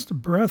last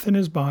breath in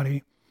his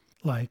body,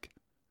 like,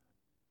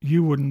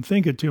 you wouldn't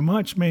think it too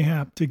much,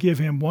 mayhap, to give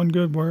him one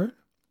good word?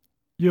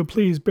 You'll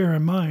please bear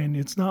in mind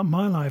it's not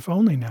my life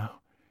only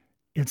now.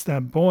 It's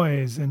that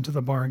boy's into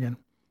the bargain.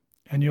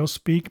 And you'll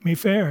speak me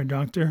fair,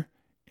 Doctor,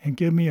 and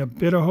give me a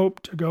bit of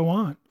hope to go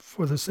on,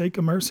 for the sake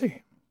of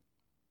mercy."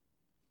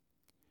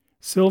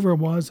 Silver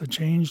was a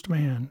changed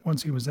man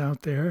once he was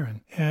out there and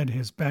had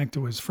his back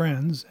to his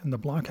friends in the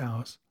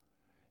blockhouse.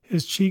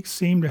 His cheeks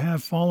seemed to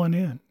have fallen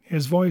in.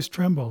 His voice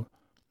trembled.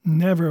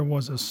 Never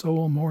was a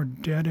soul more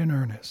dead in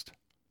earnest.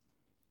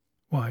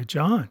 "Why,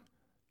 John,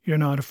 you're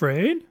not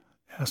afraid?"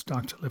 asked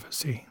Dr.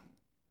 Livesey.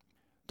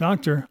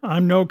 "Doctor,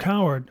 I'm no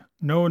coward.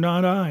 No,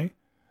 not I.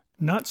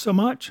 Not so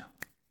much."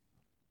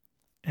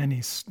 And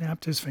he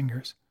snapped his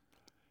fingers.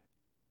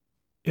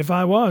 "If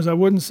I was, I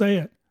wouldn't say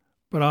it.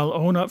 But I'll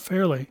own up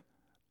fairly.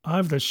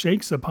 I've the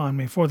shakes upon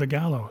me for the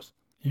gallows.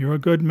 You're a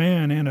good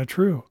man and a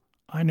true.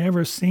 I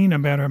never seen a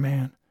better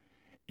man.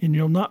 And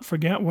you'll not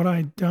forget what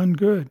I done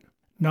good,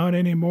 not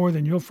any more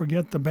than you'll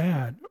forget the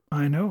bad,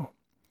 I know.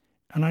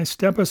 And I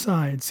step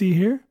aside, see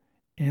here,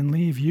 and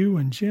leave you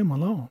and Jim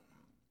alone.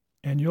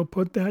 And you'll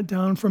put that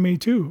down for me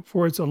too,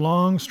 for it's a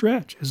long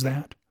stretch, is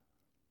that?"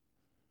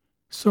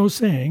 So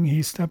saying,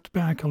 he stepped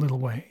back a little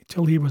way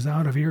till he was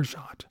out of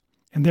earshot,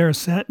 and there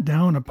sat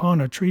down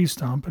upon a tree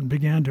stump and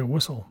began to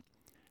whistle,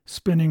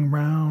 spinning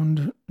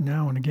round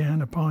now and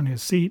again upon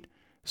his seat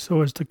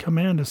so as to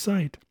command a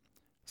sight,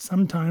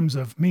 sometimes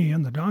of me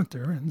and the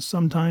doctor, and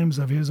sometimes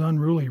of his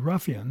unruly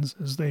ruffians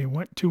as they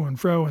went to and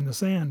fro in the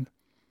sand,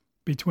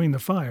 between the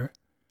fire,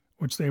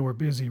 which they were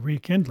busy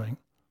rekindling,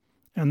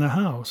 and the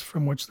house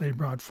from which they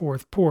brought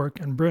forth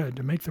pork and bread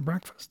to make the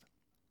breakfast.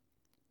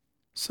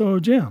 "So,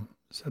 Jim,"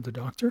 said the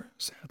doctor,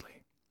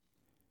 sadly,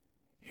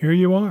 Here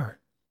you are.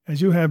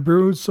 As you have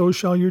brewed, so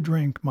shall you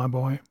drink, my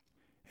boy.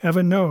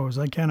 Heaven knows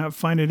I cannot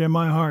find it in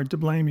my heart to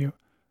blame you,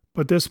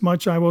 but this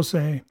much I will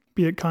say,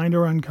 be it kind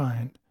or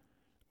unkind.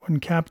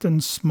 When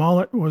Captain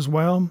Smollett was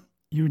well,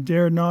 you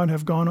dared not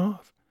have gone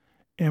off,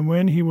 and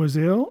when he was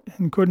ill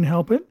and couldn't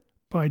help it,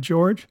 by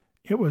George,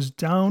 it was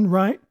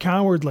downright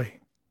cowardly.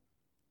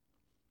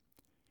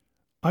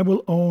 I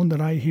will own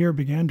that I here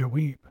began to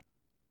weep.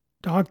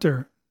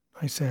 Doctor,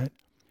 I said,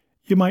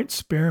 you might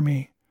spare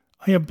me.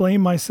 I have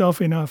blamed myself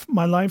enough.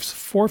 My life's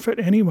forfeit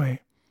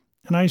anyway,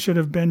 and I should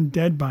have been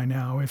dead by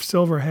now if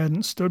Silver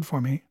hadn't stood for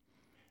me.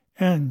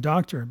 And,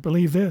 doctor,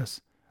 believe this,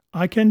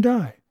 I can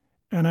die,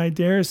 and I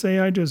dare say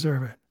I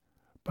deserve it.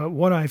 But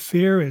what I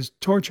fear is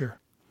torture.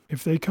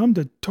 If they come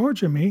to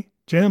torture me,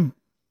 Jim,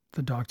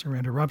 the doctor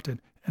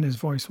interrupted, and his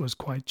voice was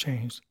quite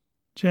changed.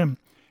 Jim,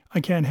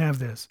 I can't have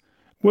this.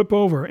 Whip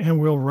over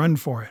and we'll run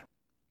for it.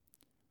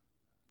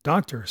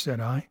 Doctor, said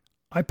I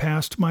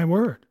passed my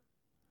word.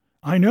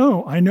 I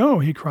know,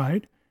 he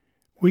cried.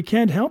 We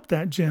can't help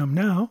that, Jim,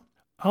 now.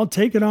 I'll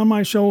take it on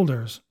my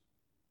shoulders.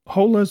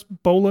 Holus,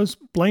 bolus,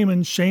 blame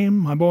and shame,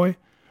 my boy,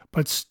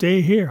 but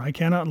stay here. I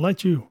cannot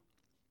let you.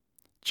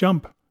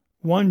 Jump,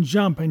 one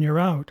jump and you're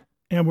out,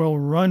 and we'll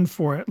run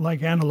for it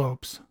like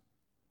antelopes.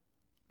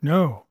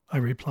 No, I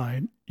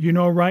replied, you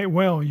know right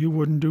well you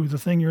wouldn't do the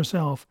thing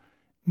yourself,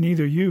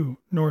 neither you,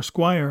 nor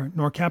Squire,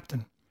 nor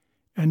Captain,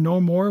 and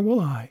no more will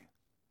I.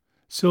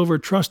 Silver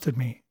trusted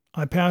me.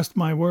 I passed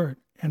my word,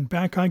 and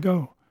back I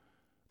go.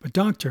 But,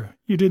 doctor,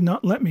 you did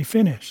not let me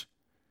finish.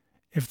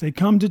 If they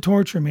come to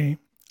torture me,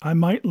 I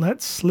might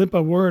let slip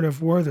a word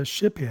of where the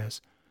ship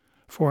is,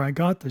 for I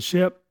got the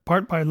ship,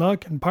 part by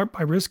luck and part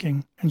by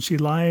risking, and she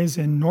lies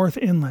in North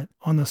Inlet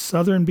on the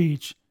southern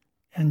beach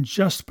and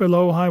just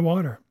below high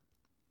water.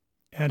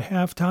 At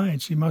half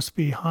tide she must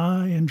be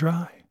high and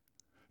dry.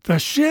 The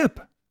ship!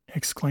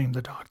 Exclaimed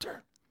the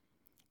doctor.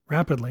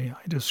 Rapidly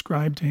I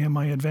described to him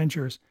my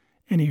adventures,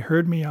 and he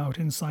heard me out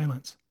in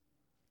silence.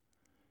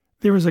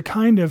 There is a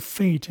kind of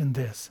fate in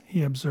this,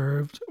 he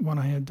observed when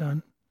I had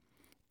done.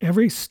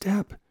 Every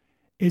step,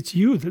 it's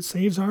you that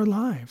saves our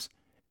lives.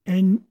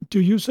 And do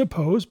you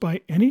suppose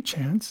by any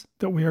chance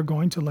that we are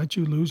going to let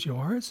you lose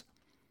yours?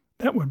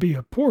 That would be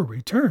a poor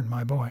return,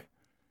 my boy.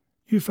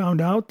 You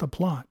found out the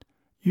plot.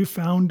 You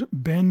found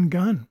Ben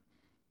Gunn,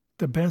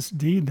 the best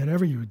deed that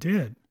ever you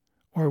did,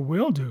 or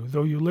will do,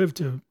 though you live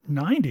to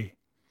 90.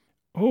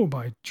 Oh,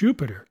 by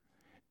Jupiter!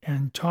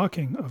 And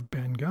talking of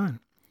Ben Gunn,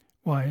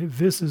 why,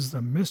 this is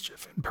the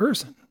mischief in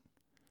person.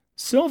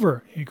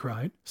 Silver, he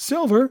cried,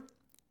 Silver!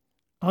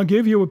 I'll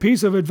give you a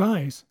piece of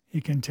advice,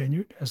 he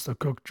continued, as the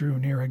cook drew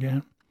near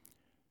again.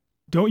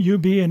 Don't you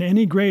be in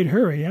any great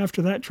hurry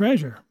after that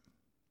treasure.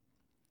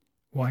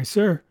 Why,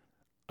 sir,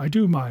 I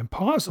do my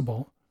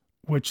possible,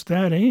 which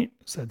that ain't,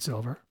 said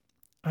Silver.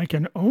 I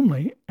can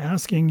only,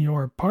 asking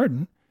your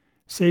pardon,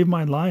 save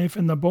my life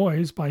and the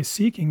boys by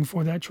seeking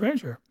for that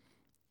treasure,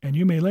 and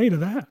you may lay to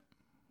that.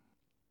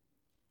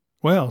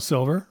 Well,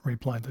 Silver,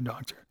 replied the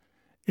doctor,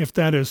 if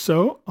that is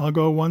so, I'll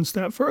go one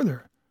step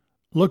further.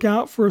 Look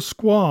out for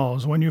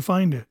squalls when you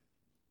find it.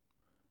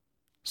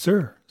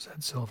 Sir,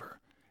 said Silver,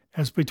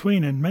 as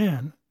between and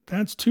man,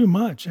 that's too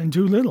much and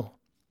too little.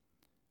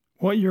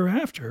 What you're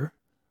after,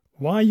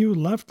 why you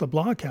left the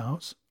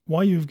blockhouse,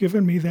 why you've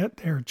given me that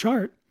there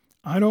chart,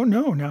 I don't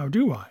know now,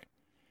 do I?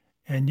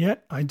 And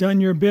yet I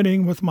done your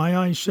bidding with my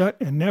eyes shut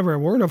and never a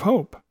word of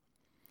hope.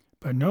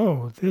 But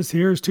no, this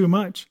here's too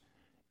much.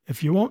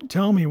 If you won't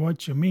tell me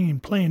what you mean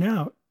plain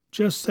out,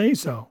 just say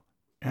so,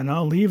 and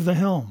I'll leave the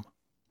helm.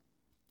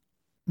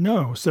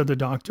 No, said the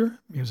doctor,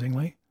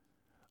 musingly.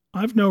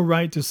 I've no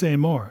right to say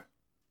more.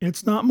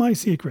 It's not my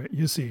secret,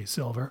 you see,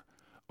 Silver,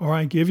 or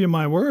I give you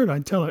my word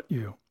I'd tell it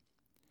you.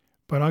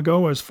 But I'll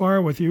go as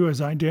far with you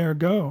as I dare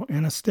go,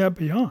 and a step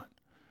beyond,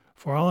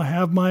 for I'll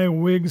have my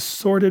wigs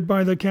sorted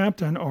by the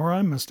captain, or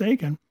I'm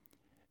mistaken.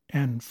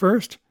 And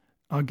first,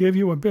 I'll give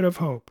you a bit of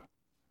hope.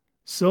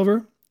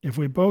 Silver, if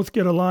we both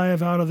get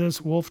alive out of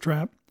this wolf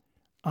trap,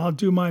 I'll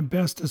do my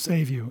best to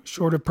save you,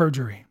 short of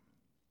perjury.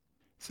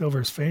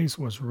 Silver's face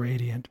was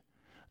radiant.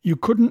 You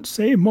couldn't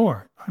say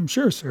more, I'm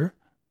sure, sir.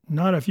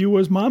 Not if you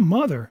was my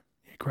mother,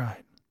 he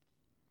cried.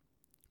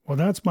 Well,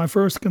 that's my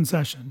first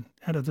concession,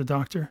 added the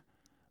doctor.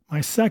 My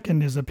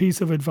second is a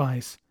piece of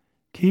advice.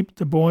 Keep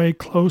the boy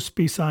close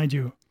beside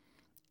you.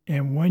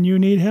 And when you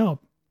need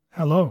help,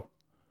 hello.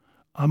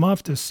 I'm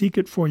off to seek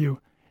it for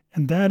you,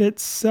 and that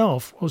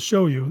itself will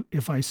show you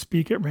if I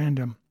speak at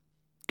random.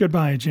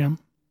 Goodbye, Jim.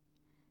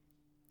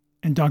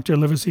 And Dr.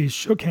 Livesey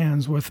shook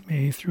hands with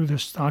me through the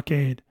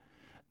stockade,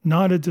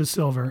 nodded to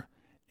Silver,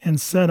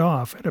 and set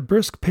off at a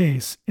brisk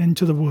pace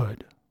into the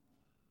wood.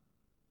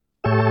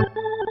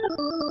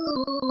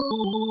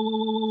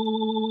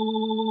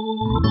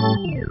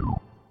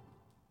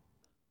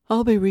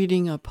 I'll be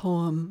reading a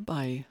poem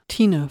by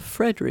Tina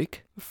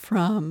Frederick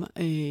from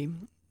a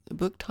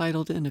book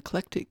titled An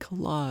Eclectic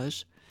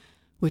Collage,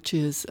 which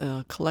is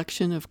a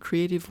collection of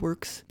creative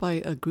works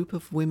by a group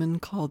of women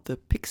called the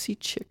Pixie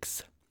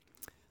Chicks.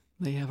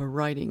 They have a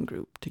writing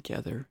group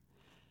together.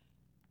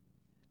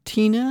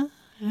 Tina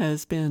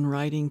has been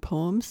writing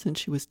poems since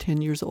she was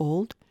 10 years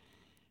old,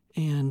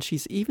 and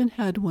she's even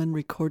had one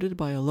recorded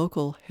by a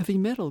local heavy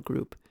metal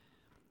group.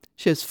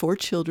 She has 4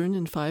 children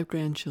and 5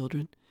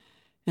 grandchildren,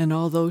 and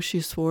although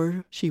she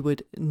swore she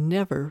would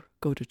never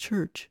go to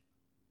church,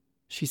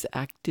 she's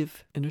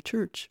active in a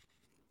church.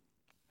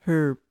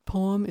 Her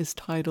poem is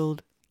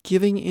titled,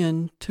 Giving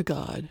In to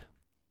God.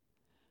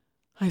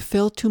 I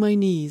fell to my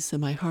knees and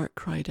my heart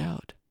cried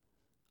out,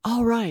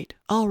 all right,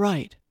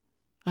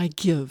 I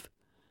give.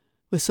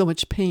 With so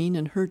much pain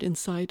and hurt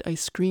inside, I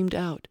screamed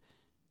out,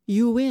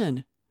 you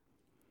win.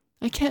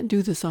 I can't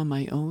do this on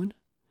my own.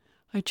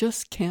 I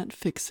just can't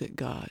fix it,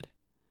 God.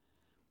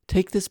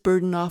 Take this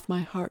burden off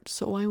my heart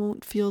so I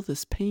won't feel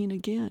this pain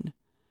again.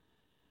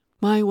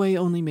 My way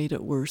only made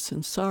it worse,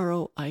 and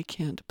sorrow I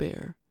can't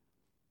bear.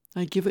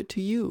 I give it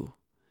to you.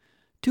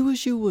 Do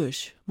as you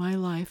wish, my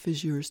life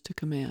is yours to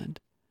command.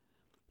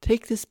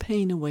 Take this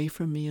pain away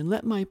from me and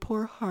let my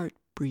poor heart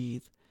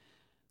breathe.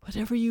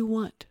 Whatever you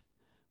want,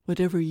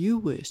 whatever you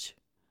wish,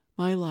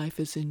 my life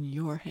is in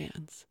your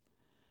hands.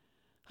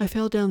 I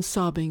fell down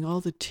sobbing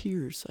all the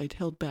tears I'd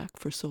held back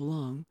for so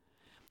long.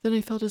 Then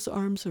I felt his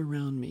arms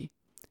around me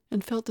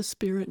and felt the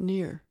Spirit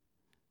near.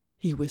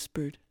 He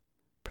whispered,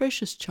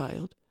 precious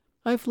child,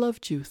 I've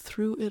loved you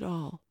through it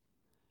all.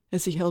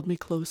 As he held me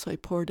close, I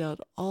poured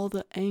out all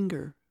the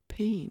anger,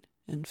 pain,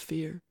 and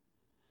fear.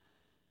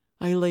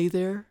 I lay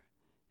there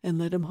and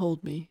let him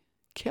hold me,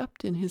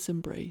 kept in his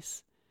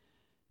embrace,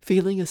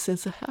 feeling a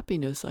sense of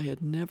happiness I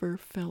had never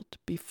felt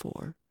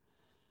before.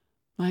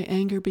 My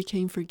anger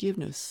became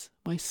forgiveness,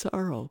 my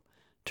sorrow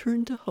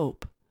turned to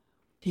hope.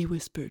 He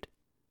whispered,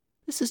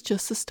 this is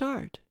just the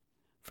start.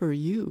 For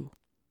you,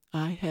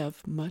 I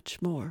have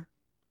much more.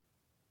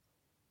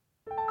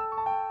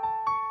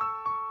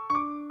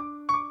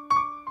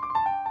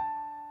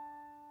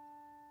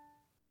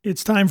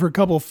 It's time for a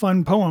couple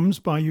fun poems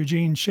by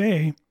Eugene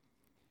Shea.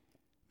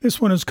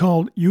 This one is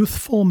called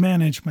Youthful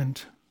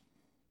Management.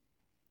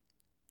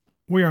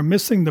 We are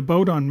missing the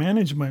boat on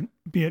management,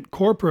 be it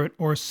corporate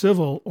or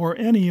civil or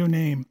any you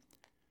name.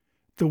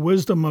 The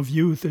wisdom of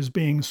youth is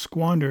being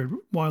squandered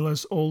while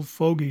us old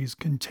fogies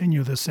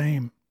continue the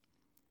same.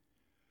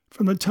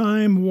 From the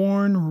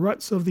time-worn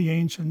ruts of the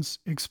ancients,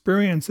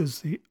 experience is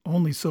the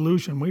only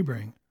solution we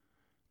bring,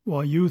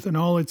 while youth in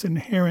all its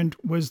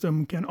inherent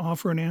wisdom can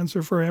offer an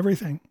answer for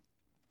everything.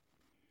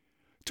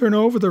 Turn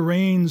over the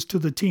reins to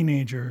the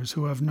teenagers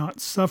who have not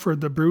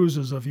suffered the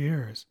bruises of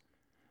years.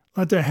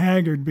 Let the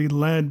haggard be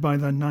led by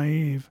the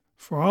naive,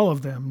 for all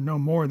of them no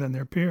more than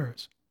their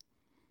peers.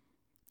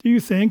 Do you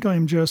think I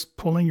am just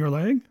pulling your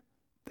leg?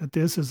 That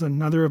this is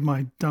another of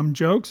my dumb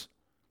jokes?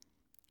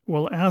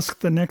 Well, ask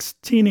the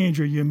next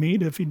teenager you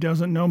meet if he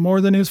doesn't know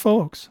more than his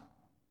folks.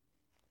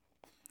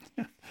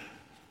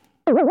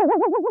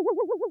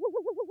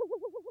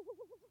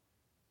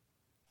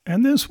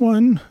 And this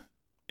one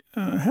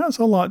has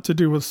a lot to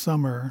do with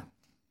summer,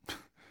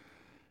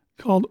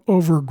 called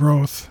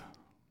Overgrowth.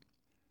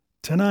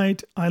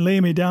 Tonight I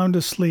lay me down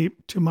to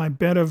sleep, to my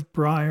bed of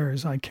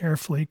briars I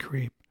carefully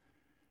creep.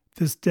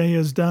 This day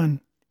is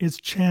done, its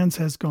chance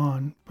has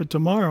gone, but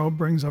tomorrow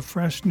brings a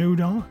fresh new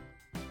dawn.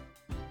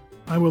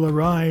 I will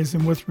arise,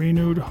 and with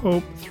renewed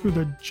hope through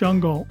the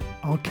jungle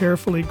I'll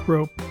carefully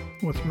grope.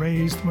 With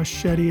raised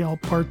machete I'll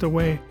part the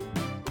way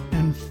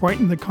and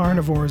frighten the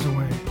carnivores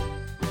away.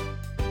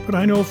 But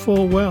I know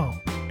full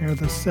well, ere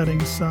the setting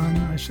sun,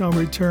 I shall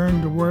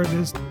return to where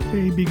this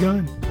day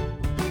begun.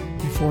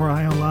 Before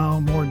I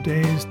allow more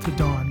days to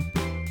dawn,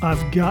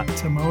 I've got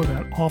to mow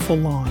that awful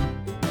lawn.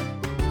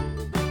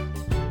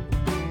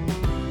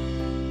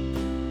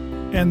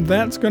 And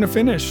that's going to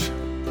finish.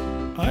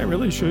 I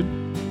really should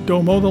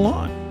go mow the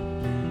lawn.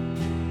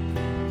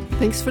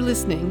 Thanks for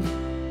listening.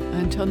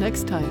 Until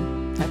next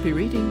time, happy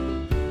reading.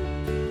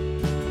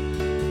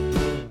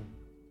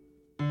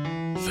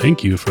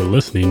 Thank you for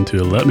listening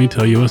to Let Me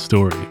Tell You a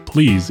Story.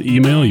 Please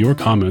email your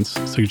comments,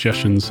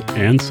 suggestions,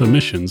 and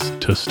submissions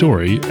to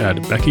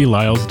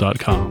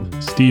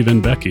story@BeckyLyles.com. Steve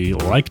and Becky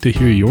like to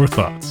hear your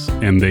thoughts,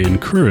 and they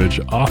encourage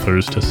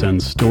authors to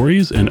send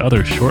stories and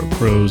other short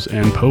prose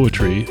and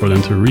poetry for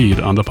them to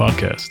read on the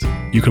podcast.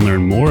 You can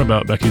learn more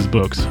about Becky's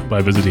books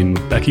by visiting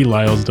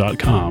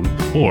BeckyLyles.com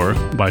or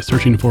by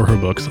searching for her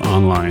books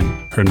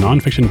online. Her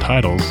nonfiction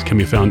titles can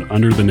be found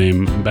under the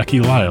name Becky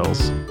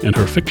Lyles, and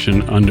her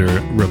fiction under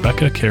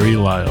Rebecca Carey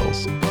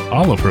Lyles.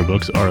 All of her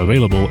books are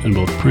available in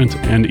both print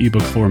and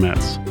ebook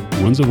formats.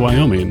 Winds of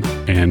Wyoming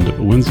and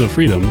Winds of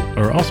Freedom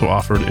are also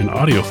offered in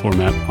audio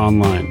format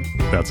online.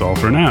 That's all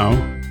for now.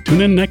 Tune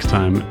in next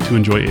time to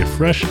enjoy a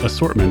fresh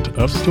assortment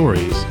of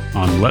stories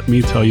on Let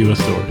Me Tell You a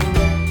Story.